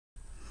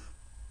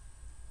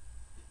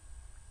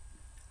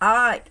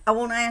Alright, I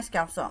want to ask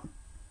y'all something.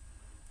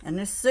 And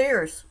this is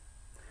serious.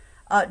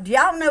 Do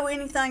y'all know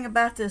anything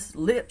about this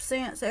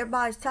Lipsense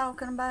everybody's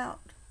talking about?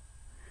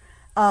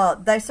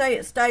 They say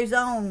it stays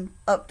on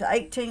up to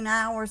 18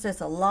 hours.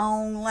 It's a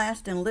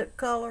long-lasting lip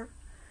color.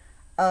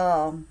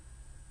 Do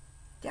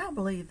y'all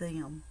believe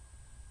them?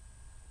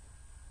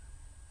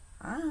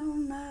 I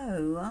don't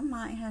know. I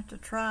might have to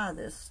try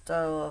this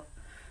stuff.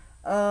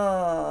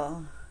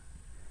 I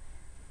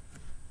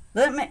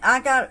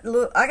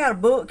got a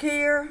book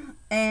here,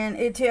 and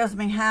it tells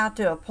me how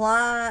to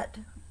apply it,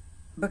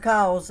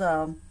 because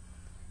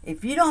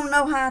if you don't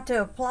know how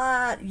to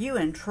apply it, you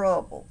in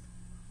trouble.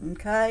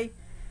 Okay?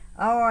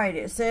 Alright,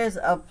 it says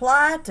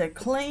apply to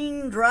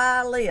clean,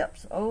 dry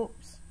lips.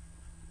 Oops.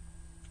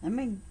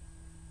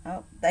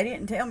 Oh, they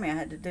didn't tell me I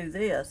had to do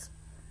this.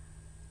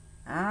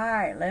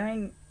 Alright, let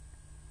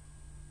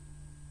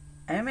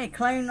me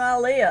clean my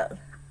lips.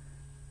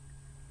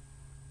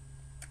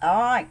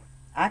 Alright,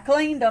 I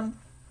cleaned them.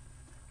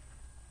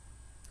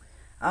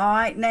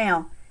 Alright,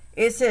 now,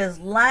 it says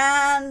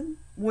line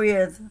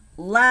with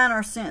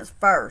liner sense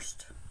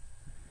first.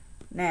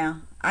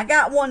 Now, I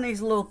got one of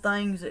these little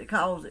things that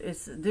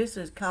this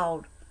is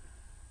called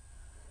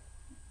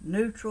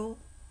neutral.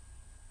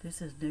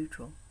 This is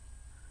neutral.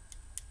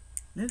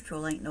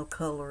 Neutral ain't no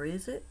color,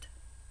 is it?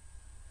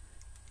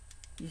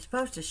 You're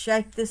supposed to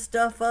shake this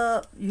stuff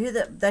up. You hear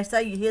that? They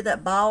say you hear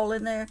that ball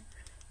in there?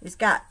 It's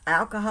got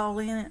alcohol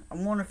in it. I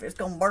wonder if it's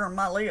going to burn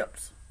my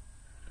lips.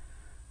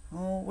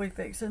 Oh, we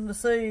fixing to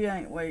see,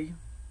 ain't we?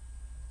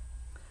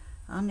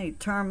 I need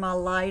to turn my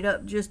light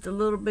up just a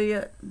little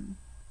bit.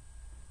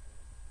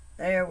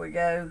 There we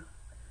go.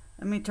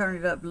 Let me turn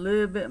it up a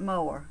little bit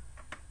more.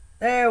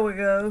 There we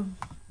go.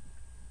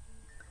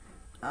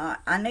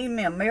 I need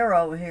me a mirror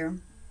over here.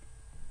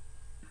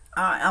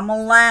 Alright, I'm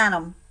going to line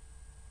them.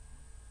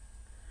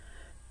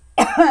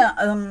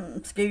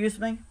 Excuse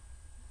me.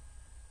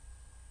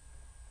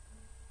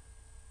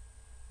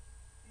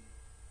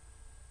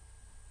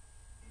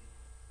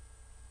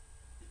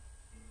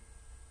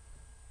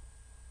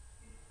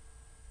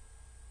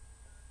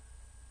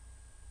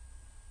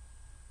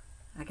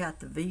 I got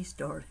the V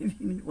started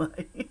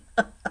anyway.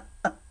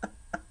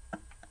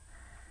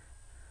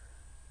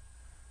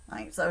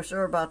 I ain't so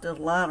sure about this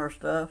liner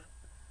stuff.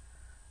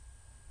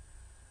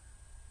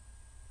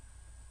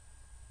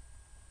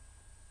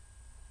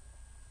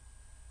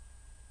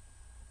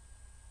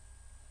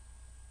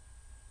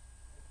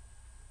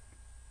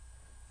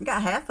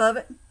 Got half of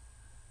it.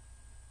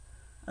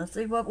 Let's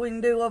see what we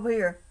can do over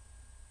here.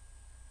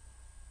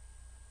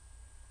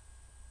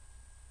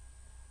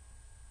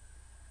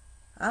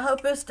 I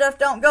hope this stuff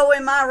don't go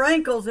in my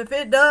wrinkles. If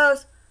it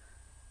does,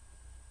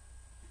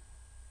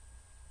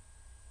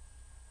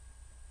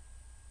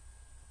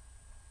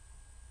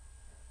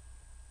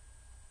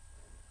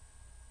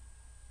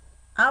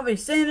 I'll be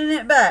sending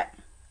it back.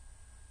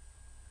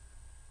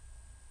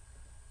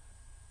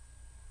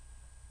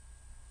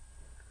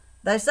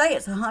 They say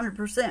it's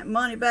 100%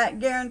 money back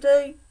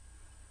guarantee.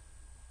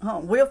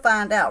 We'll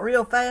find out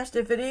real fast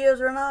if it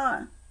is or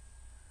not.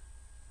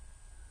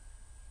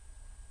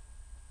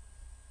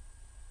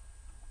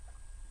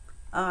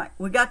 Alright,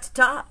 we got the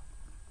top.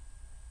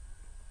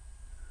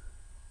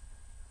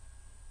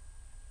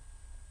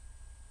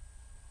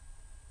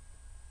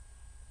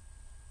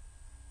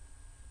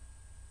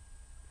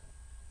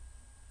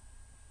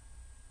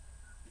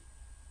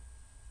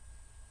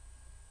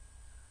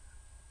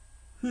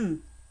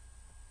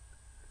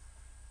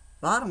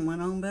 Bottom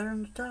went on better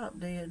than the top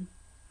did.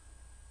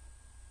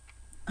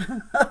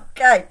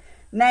 Okay,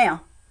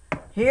 now,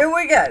 here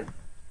we go.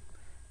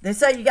 They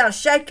say you gotta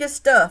shake this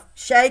stuff.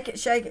 Shake it,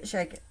 shake it,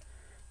 shake it.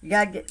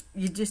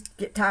 You just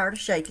get tired of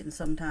shaking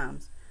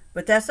sometimes.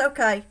 But that's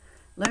okay.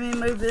 Let me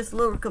move this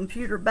little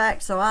computer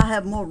back so I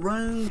have more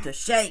room to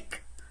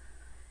shake.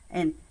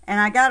 And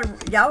y'all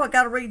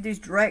gotta read these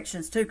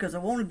directions too, because I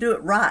want to do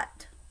it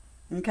right.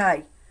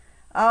 Okay.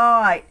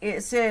 Alright,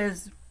 it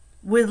says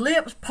with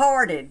lips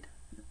parted.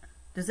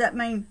 Does that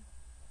mean?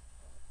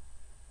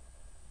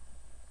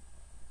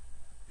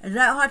 Is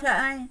that what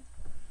that means?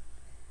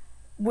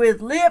 With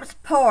lips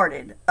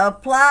parted,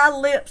 apply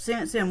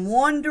Lipsense in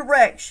one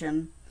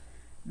direction,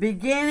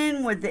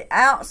 beginning with the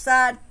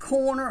outside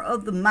corner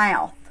of the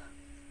mouth.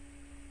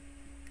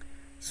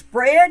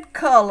 Spread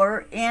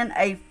color in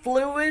a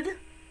fluid,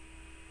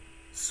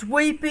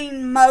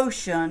 sweeping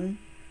motion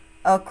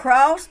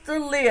across the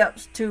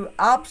lips to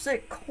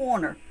opposite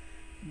corner.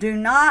 Do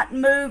not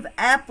move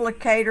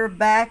applicator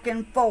back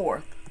and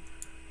forth.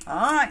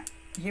 Alright,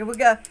 here we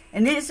go.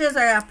 And it says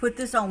I gotta put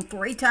this on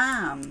 3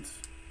 times.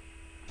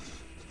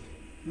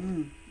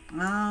 I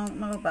don't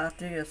know about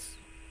this.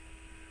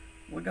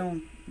 We're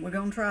gonna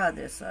try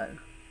this though.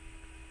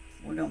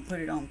 We're gonna put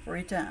it on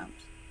 3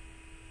 times.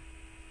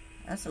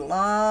 That's a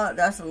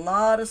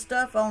lot of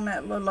stuff on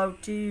that little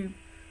old tube,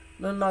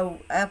 little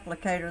old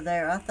applicator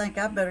there. I think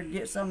I better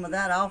get some of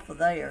that off of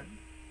there.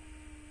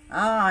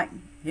 Alright,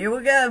 here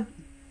we go.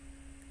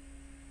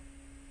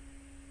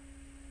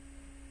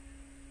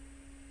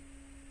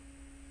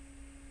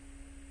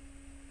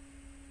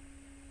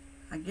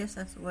 I guess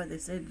that's the way they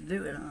said to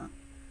do it, huh?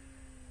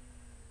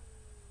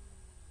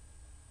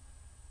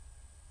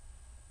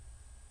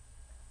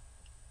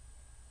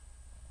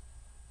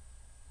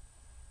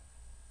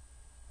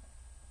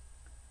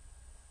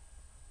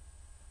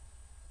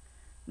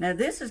 Now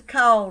this is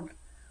called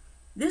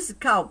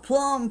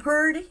plum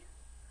pretty.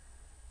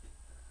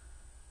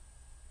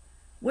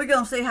 We're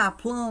gonna see how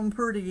plum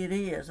pretty it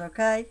is,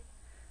 okay?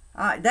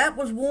 All right, that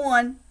was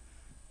one.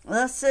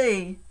 Let's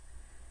see.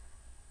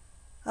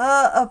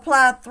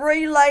 Apply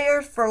 3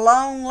 layers for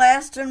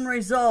long-lasting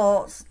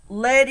results,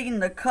 letting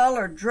the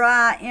color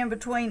dry in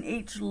between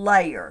each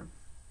layer.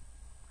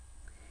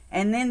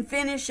 And then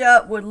finish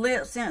up with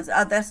Lipsense.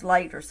 That's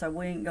later, so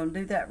we ain't going to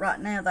do that right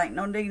now. There ain't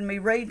no need in me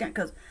reading it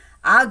because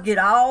I'll get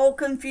all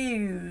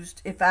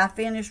confused if I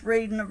finish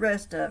reading the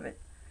rest of it.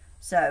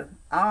 So,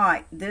 all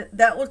right,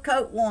 that was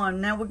coat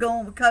 1. Now we're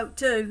going with coat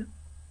 2.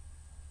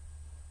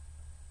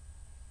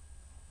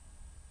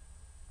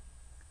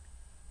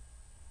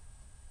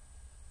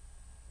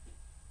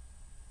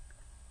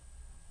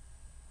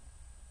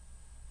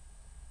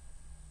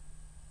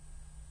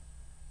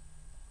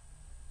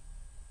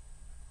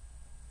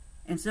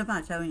 And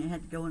somebody told me you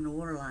had to go in the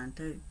water line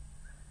too.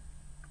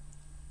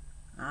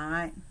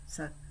 Alright,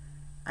 so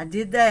I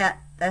did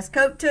that. That's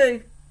coat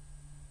 2.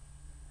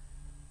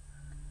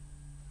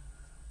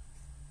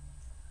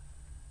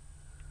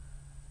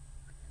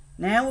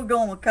 Now we're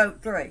going with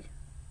coat 3.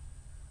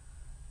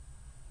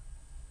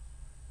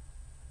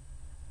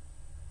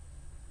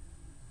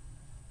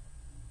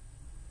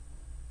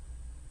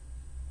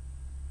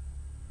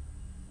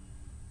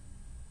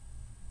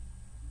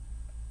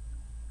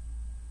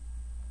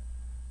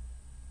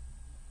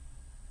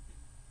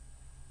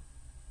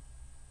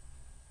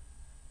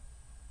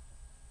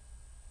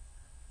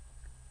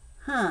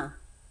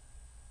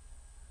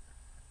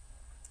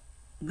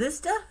 This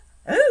stuff?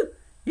 Ooh,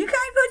 you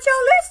can't put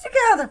your lips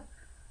together.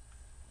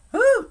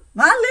 Ooh,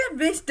 my lips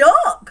be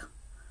stuck.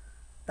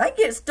 They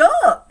get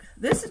stuck.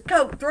 This is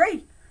coat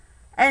 3.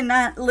 And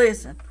now,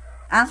 listen,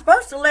 I'm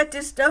supposed to let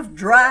this stuff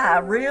dry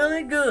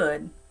really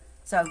good.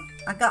 So,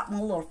 I got my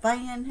little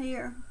fan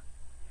here.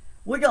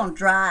 We're going to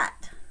dry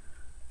it.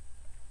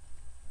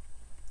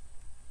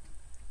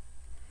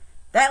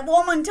 That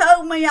woman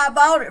told me I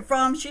bought it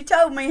from. She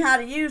told me how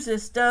to use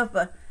this stuff,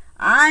 but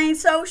I ain't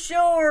so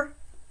sure.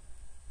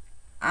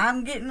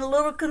 I'm getting a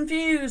little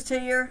confused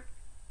here.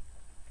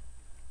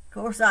 Of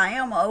course, I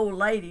am an old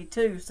lady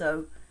too,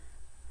 so.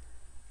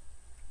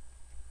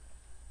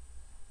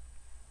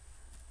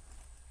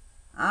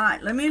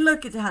 Alright, let me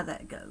look at how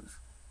that goes.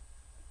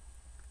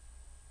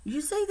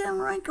 You see them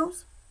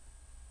wrinkles?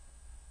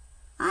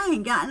 I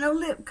ain't got no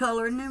lip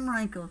color in them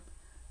wrinkles.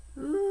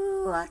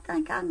 Ooh, I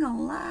think I'm gonna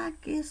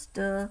like this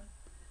stuff.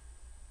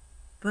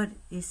 But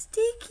it's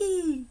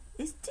sticky.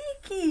 It's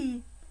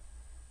sticky.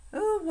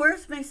 Ooh,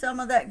 where's me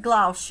some of that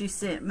gloss she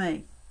sent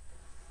me?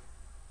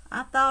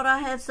 I thought I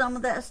had some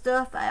of that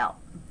stuff out.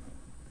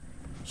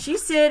 She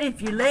said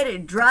if you let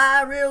it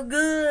dry real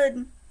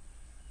good,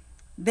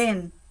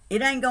 then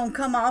it ain't gonna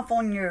come off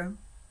on your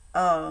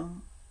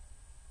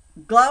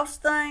gloss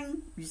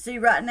thing. You see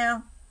right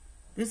now,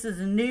 this is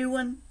a new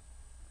one.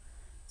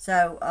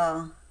 So,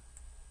 I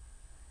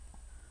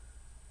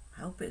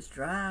hope it's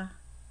dry.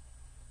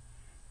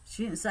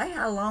 She didn't say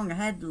how long I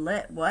had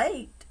to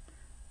wait,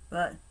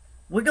 but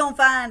we're going to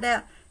find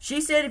out.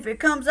 She said if it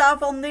comes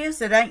off on this,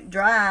 it ain't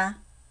dry.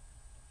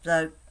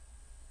 So,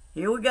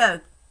 here we go.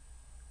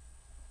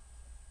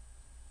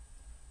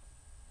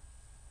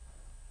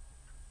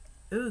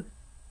 Ooh.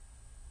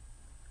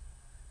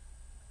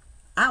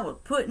 I was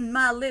putting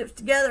my lips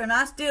together and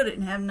I still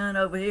didn't have none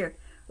over here.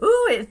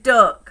 Ooh, it's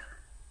stuck.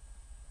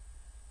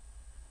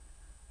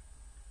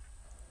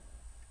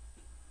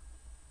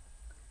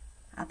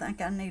 I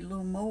think I need a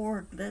little more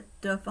of that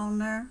stuff on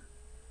there.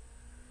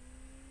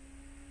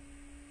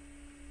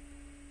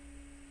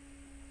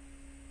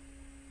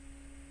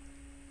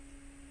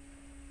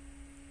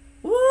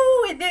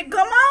 Ooh, it didn't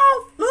come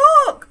off.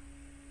 Look.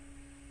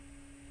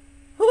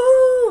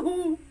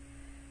 Ooh.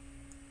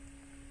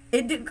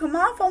 It didn't come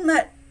off on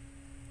that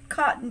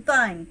cotton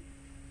thing.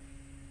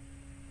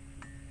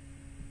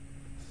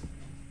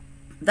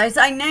 They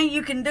say now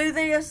you can do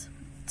this.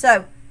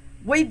 So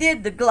we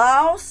did the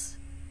gloss,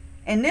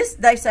 and this,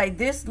 they say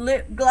this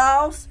lip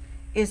gloss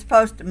is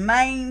supposed to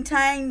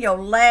maintain your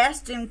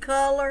lasting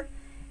color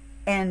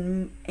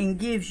and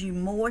gives you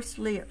moist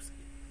lips.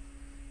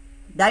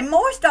 They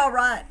moist all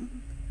right.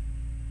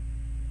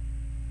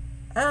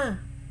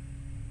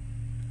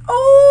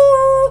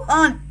 Oh,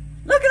 hon,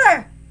 look at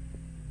there.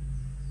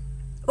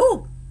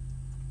 Ooh.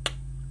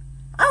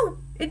 Oh,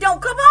 it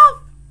don't come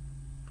off.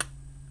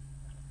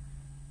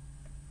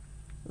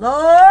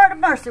 Lord of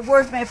mercy,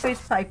 where's my piece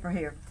of paper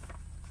here?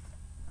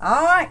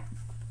 All right,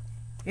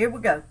 here we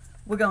go.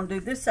 We're going to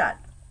do this side.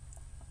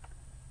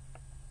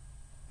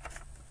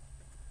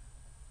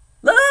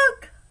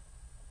 Look.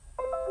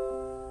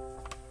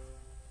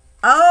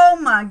 Oh,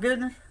 my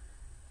goodness.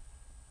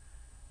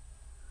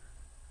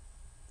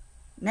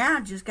 Now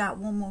I just got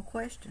one more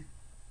question.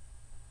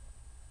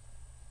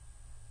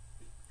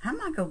 how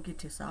am I going to get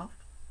this off?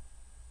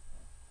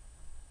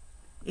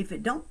 If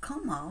it don't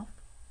come off,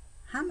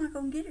 how am I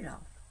going to get it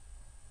off?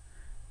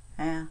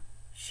 Now,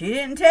 she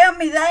didn't tell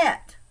me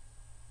that.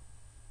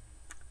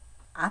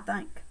 I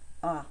think,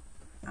 I'll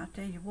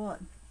tell you what.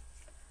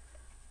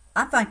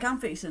 I think I'm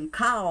fixing to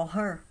call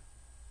her.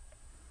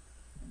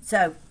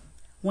 So,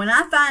 when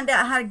I find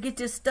out how to get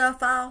this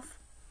stuff off,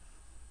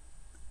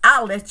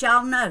 I'll let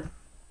y'all know.